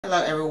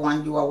Hello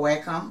everyone, you are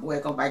welcome.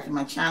 Welcome back to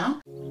my channel.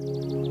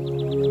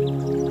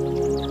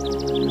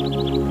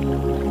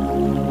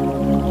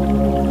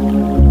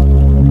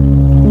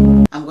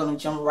 I'm going to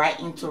jump right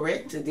into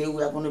it. Today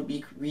we are going to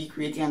be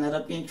recreating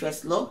another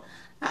Pinterest look.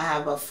 I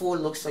have a full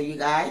look for you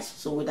guys.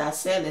 So with that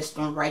said, let's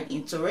jump right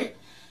into it.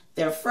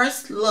 The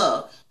first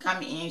look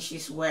coming in,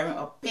 she's wearing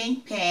a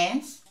pink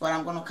pants, but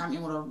I'm going to come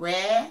in with a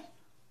red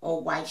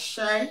or white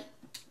shirt.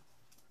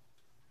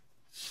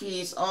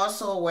 She's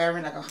also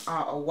wearing like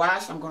a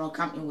wash. I'm going to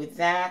come in with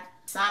that.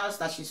 Sandals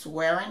that she's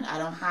wearing, I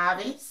don't have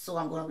it, so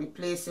I'm going to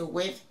replace it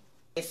with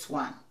this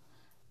one.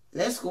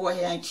 Let's go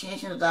ahead and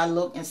change into that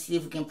look and see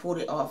if we can pull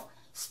it off.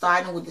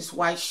 Starting with this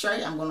white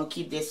shirt, I'm going to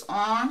keep this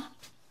on.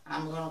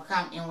 I'm going to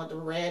come in with the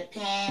red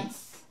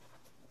pants.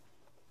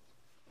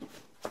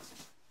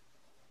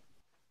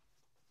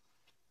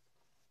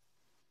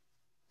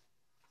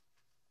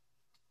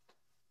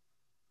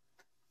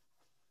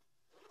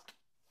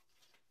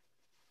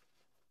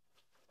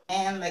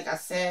 And like I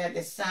said,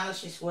 the sandals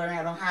she's wearing,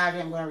 I don't have it.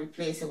 I'm going to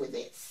replace it with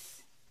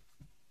this.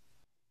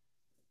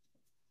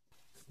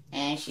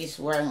 And she's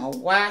wearing a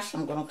wash.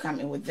 I'm going to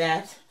come in with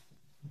that.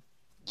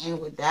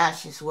 And with that,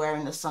 she's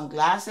wearing the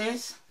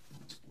sunglasses.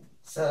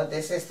 So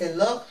this is the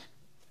look.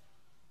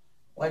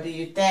 What do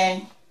you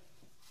think?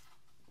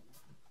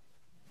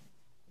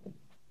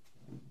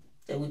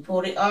 Did we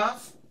pull it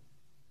off?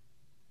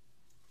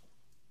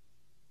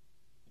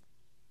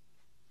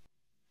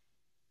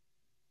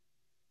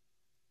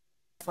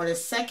 For the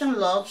second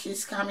look,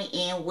 she's coming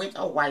in with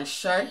a white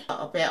shirt,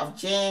 a pair of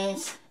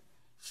jeans.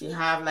 She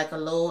have like a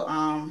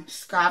little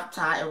scarf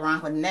tie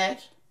around her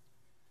neck.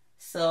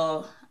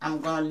 So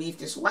I'm gonna leave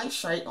this white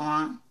shirt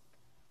on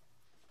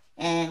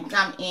and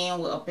come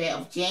in with a pair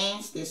of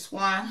jeans, this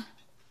one.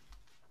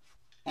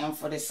 And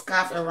for the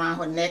scarf around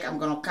her neck, I'm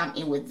gonna come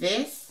in with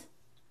this.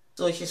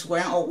 So she's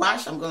wearing a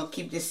wash. I'm gonna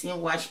keep the same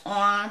wash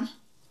on.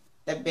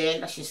 The bag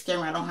that she's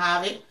carrying, I don't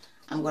have it.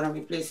 I'm gonna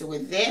replace it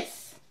with this.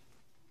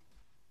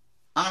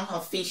 On her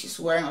feet, she's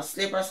wearing a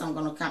slipper, so I'm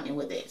going to come in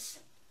with this.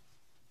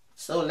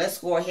 So let's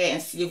go ahead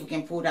and see if we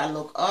can pull that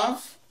look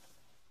off.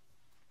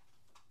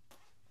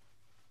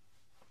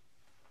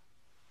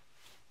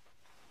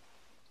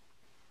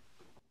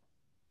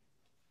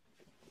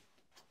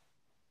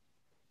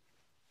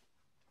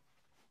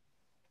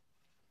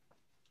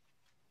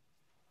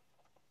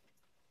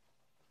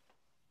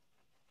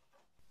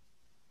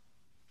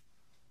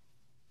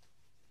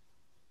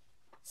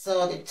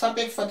 So the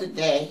topic for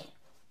today,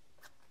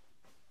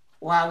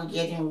 while we're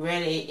getting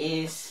ready,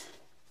 is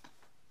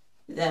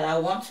that I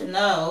want to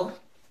know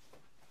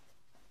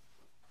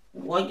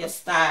what your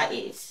style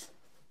is.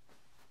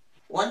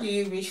 What do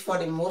you reach for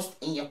the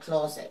most in your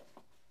closet?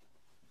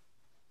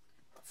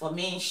 For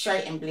me,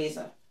 shirt and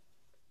blazer.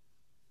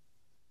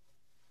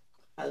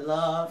 I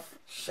love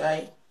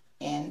shirt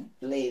and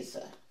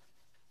blazer.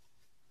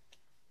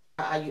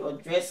 Are you a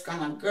dress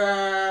kind of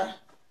girl?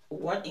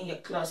 What in your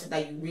closet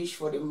that you reach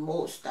for the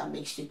most that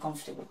makes you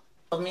comfortable?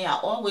 For me, I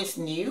always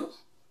knew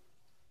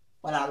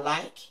what I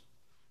like,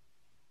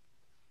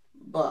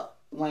 but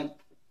when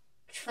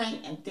trend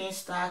and things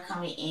start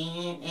coming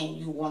in and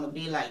you want to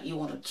be like, you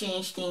want to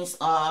change things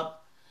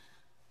up,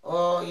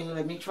 or you know,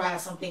 let me try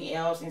something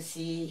else and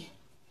see,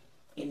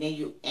 and then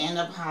you end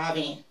up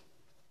having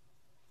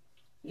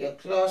your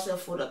closet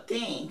full of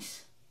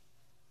things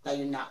that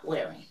you're not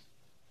wearing.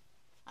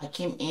 I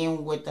came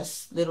in with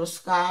this little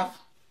scarf,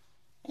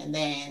 and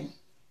then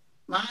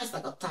mine's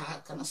like a tie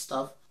kind of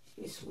stuff.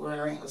 She's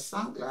wearing her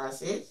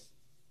sunglasses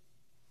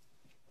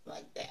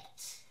like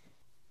that.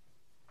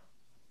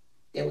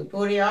 Did we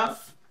pull it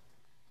off?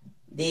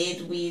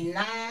 Did we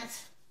not?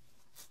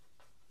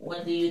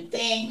 What do you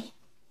think?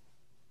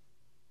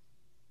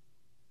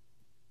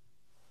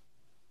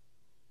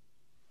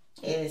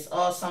 It is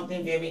all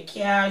something very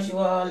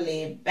casual,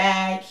 laid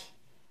back,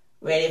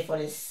 ready for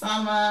the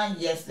summer.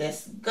 Yes,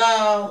 let's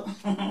go.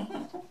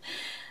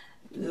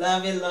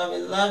 Love it, love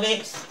it, love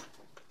it.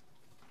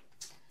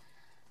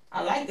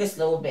 I like this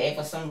little bag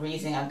for some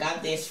reason. I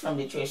got this from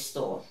the thrift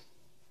store.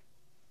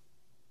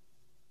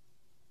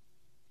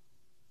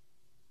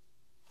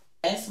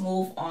 Let's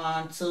move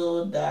on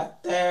to the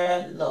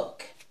third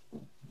look.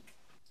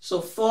 So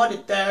for the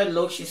third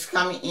look, she's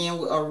coming in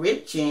with a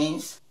ripped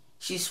jeans.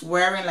 She's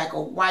wearing like a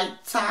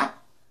white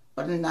top,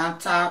 but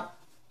not top,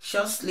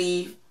 short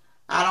sleeve.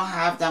 I don't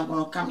have that. I'm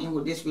going to come in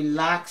with this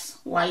relaxed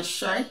white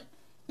shirt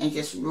and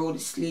just roll the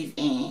sleeve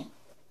in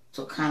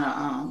to kind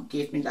of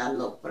give me that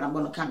look. But I'm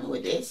going to come in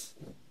with this.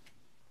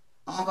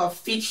 On her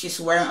feet,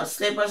 she's wearing a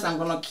slippers. I'm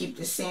going to keep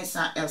the same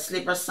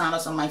slipper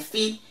sandals on my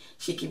feet.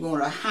 She keep on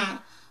with a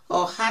hat.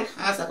 Her hat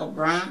has like a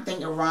brown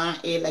thing around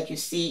it like you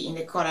see in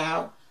the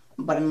cutout.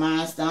 But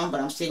mine's done,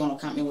 but I'm still going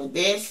to come in with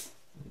this.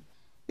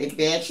 The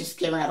bag she's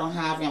carrying, I don't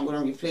have it. I'm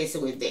going to replace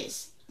it with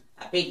this.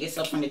 I picked this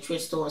up from the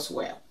thrift store as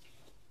well.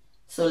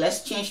 So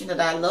let's change into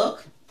that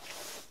look.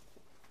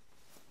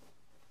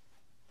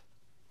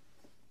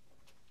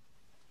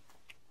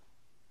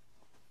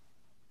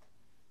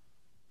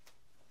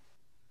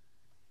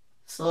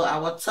 So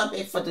our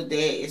topic for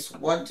today is,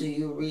 what do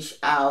you reach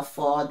out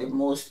for the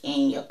most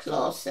in your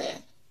closet?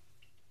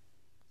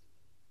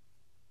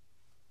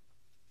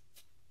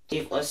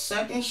 If a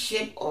certain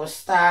shape or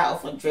style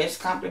of a dress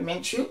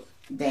compliments you,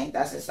 then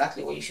that's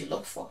exactly what you should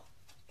look for.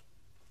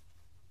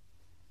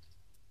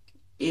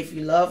 If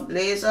you love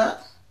blazer,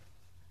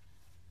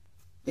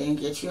 then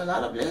get you a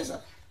lot of blazer.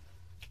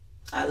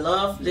 I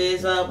love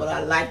blazer, but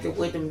I like the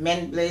way the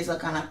men blazer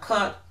kind of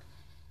cut.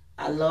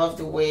 I love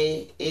the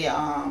way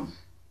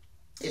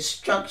it's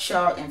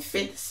structured and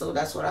fit, so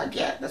that's what I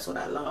get. That's what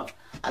I love.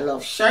 I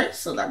love shirts,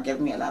 so that gives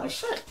me a lot of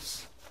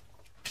shirts.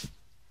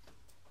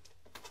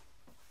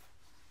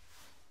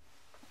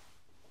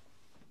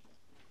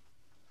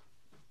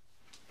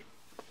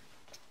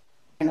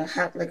 And a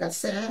hat, like I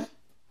said,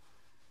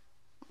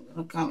 I'm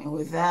gonna come in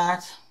with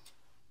that.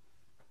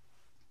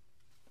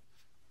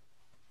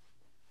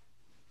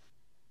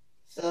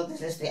 So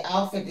this is the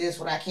outfit. This is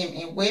what I came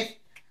in with.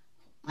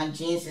 My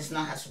jeans is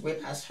not as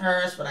ripped as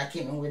hers, but I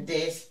came in with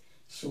this.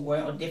 She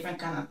wearing a different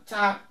kind of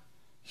top,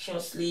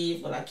 short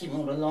sleeve, but I came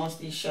in with a long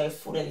sleeve shirt,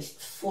 folded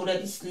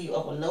the sleeve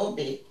up a little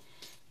bit.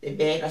 The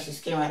bag that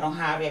she's carrying, I don't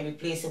have it. I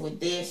replace it with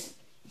this.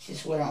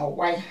 She's wearing a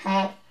white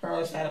hat.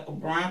 Hers had a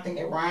brown thing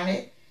around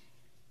it.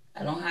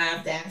 I don't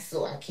have that,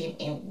 so I came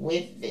in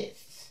with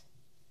this.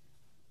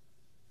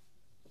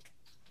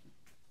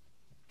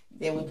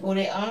 Did we put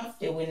it off?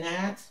 Did we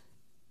not?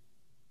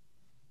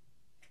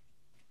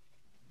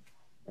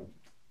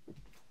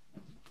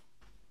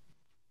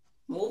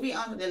 Moving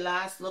on to the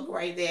last look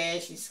right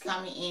there. She's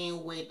coming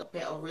in with a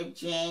pair of ripped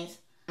jeans.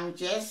 I'm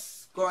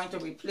just going to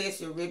replace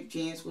the ripped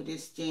jeans with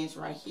this jeans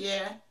right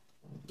here.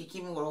 She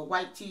came in with a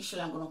white t-shirt.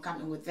 I'm going to come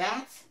in with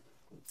that.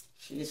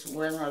 She's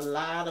wearing a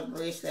lot of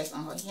bracelets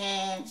on her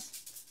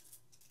hands.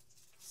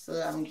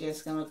 So I'm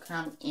just going to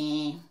come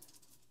in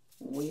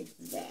with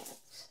that.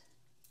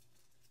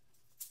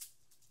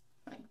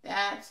 Like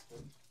that.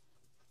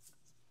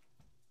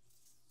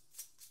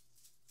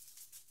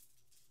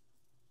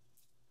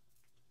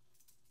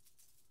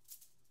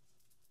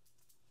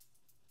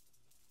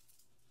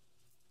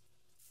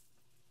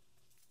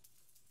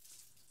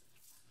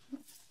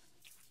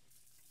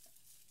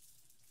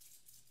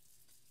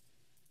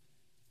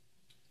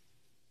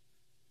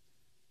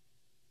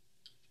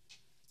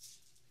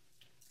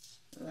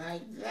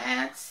 Like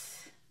that.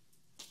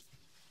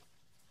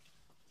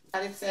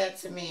 Somebody said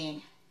to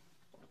me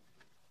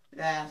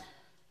that,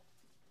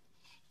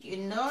 you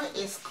know,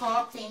 it's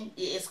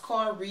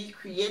called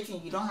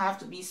recreating. You don't have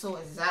to be so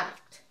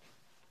exact.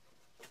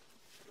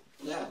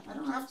 Yeah, I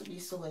don't have to be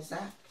so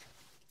exact.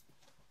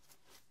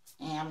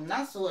 And I'm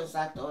not so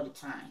exact all the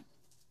time.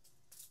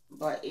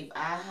 But if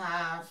I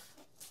have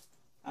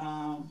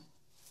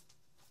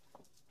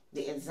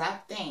the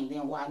exact thing,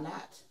 then why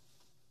not?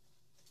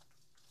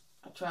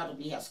 I try to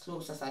be as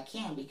close as I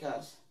can,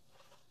 because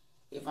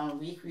if I'm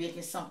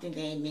recreating something,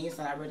 then it means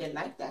that I really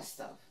like that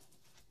stuff.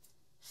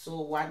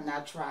 So why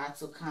not try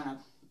to kind of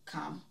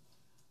come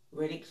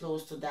really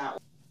close to that?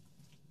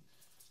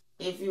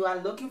 If you are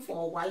looking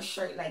for a white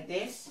shirt like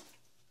this,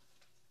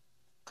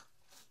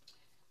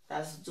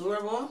 that's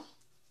durable,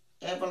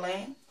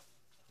 Evelyn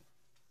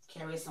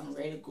carry some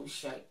really good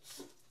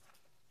shirts.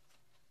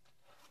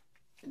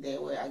 That's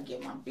where I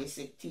get my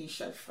basic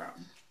t-shirt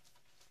from.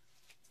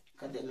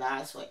 Because they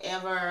last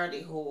forever,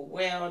 they hold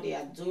well, they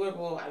are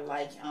durable. I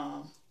like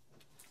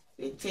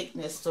the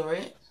thickness to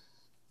it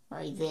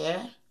right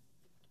there.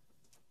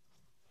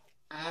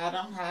 I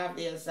don't have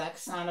the exact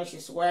sandal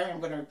she's wearing. I'm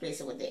going to replace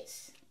it with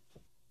this.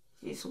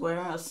 She's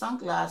wearing her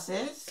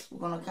sunglasses. We're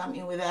going to come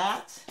in with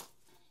that.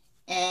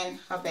 And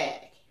her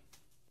bag.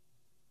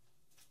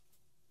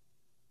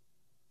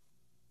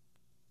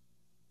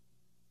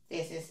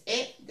 This is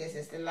it. This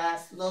is the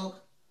last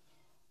look.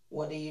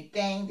 What do you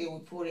think? Did we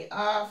put it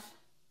off?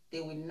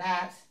 Did we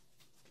not?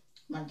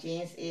 My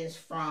jeans is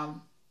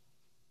from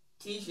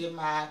TJ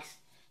Maxx.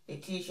 The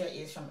t-shirt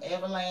is from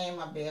Evelyn.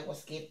 My bag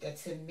was gifted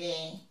to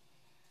me.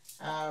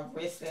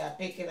 Bracelet, I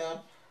pick it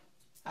up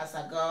as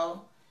I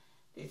go.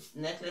 This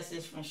necklace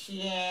is from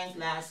Shein.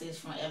 Glasses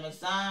from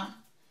Amazon.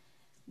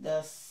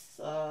 The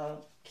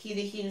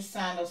Kitty heel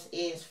sandals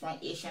is from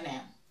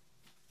H&M.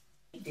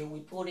 Did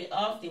we put it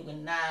off? Did we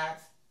not?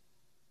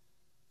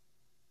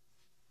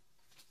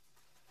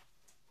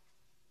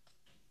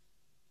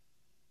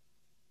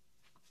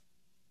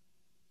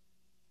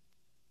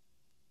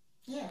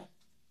 Yeah.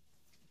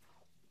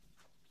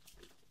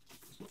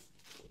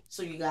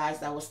 So you guys,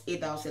 that was it.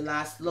 That was the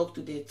last look.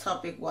 Today's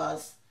topic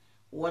was,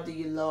 what do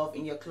you love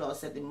in your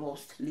closet the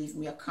most? Leave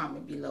me a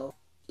comment below.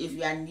 If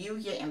you are new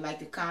here and like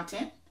the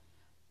content,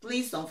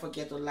 please don't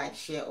forget to like,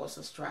 share, or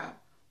subscribe.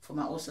 For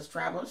my old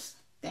subscribers,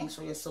 thanks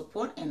for your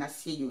support, and I'll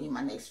see you in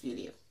my next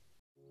video.